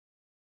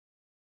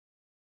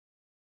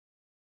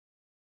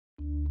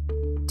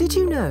Did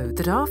you know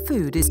that our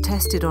food is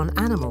tested on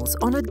animals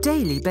on a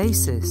daily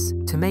basis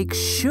to make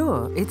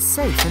sure it's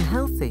safe and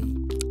healthy?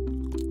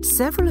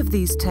 Several of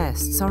these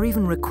tests are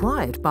even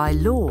required by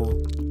law.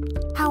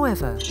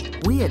 However,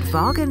 we at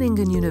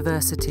Wageningen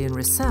University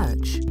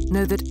Research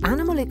know that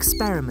animal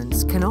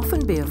experiments can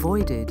often be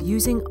avoided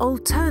using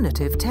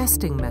alternative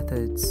testing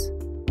methods.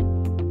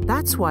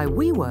 That's why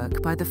we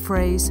work by the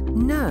phrase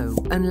 "no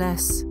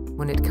unless"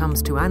 when it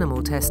comes to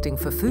animal testing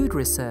for food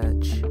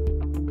research.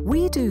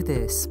 We do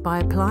this by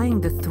applying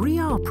the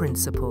 3R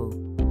principle: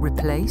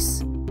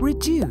 replace,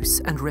 reduce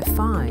and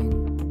refine.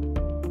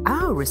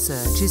 Our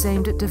research is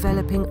aimed at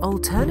developing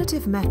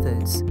alternative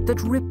methods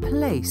that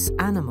replace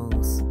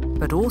animals,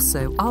 but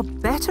also are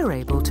better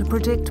able to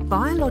predict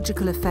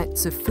biological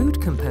effects of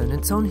food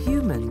components on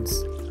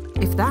humans.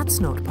 If that's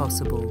not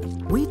possible,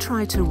 we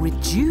try to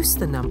reduce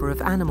the number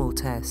of animal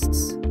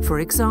tests, for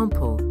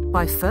example,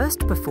 by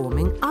first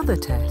performing other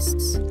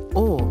tests,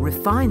 or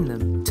refine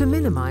them to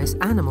minimize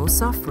animal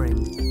suffering.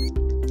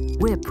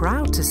 We're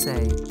proud to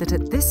say that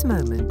at this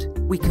moment,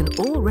 we can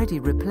already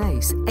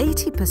replace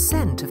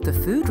 80% of the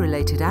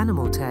food-related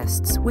animal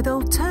tests with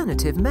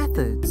alternative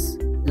methods,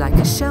 like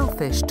a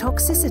shellfish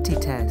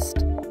toxicity test,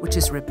 which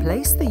has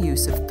replaced the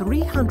use of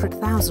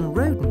 300,000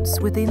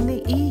 rodents within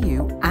the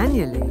EU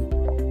annually.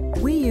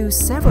 We use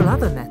several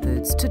other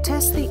methods to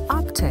test the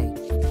uptake,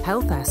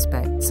 health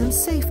aspects and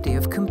safety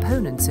of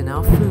components in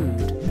our food.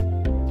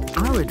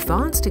 Our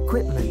advanced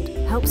equipment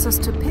helps us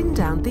to pin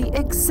down the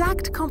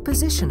exact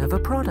composition of a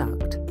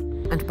product.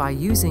 And by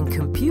using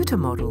computer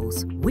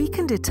models, we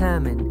can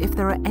determine if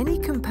there are any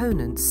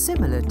components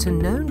similar to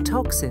known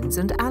toxins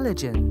and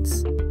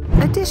allergens.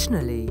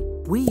 Additionally,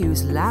 we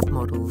use lab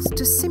models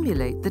to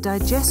simulate the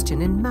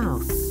digestion in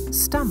mouth,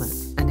 stomach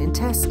and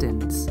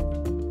intestines.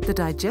 The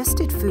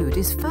digested food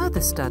is further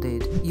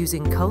studied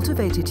using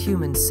cultivated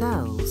human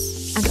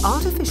cells and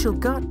artificial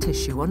gut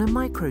tissue on a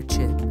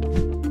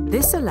microchip.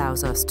 This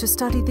allows us to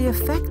study the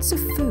effects of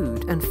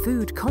food and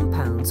food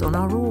compounds on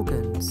our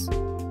organs.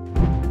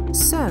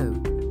 So,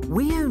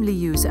 we only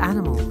use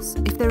animals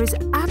if there is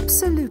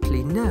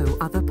absolutely no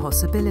other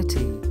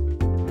possibility.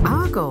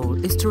 Our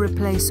goal is to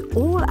replace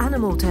all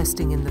animal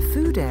testing in the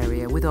food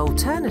area with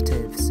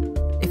alternatives.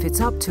 If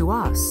it's up to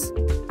us,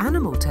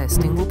 animal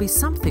testing will be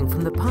something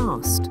from the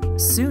past,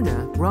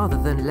 sooner rather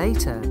than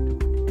later.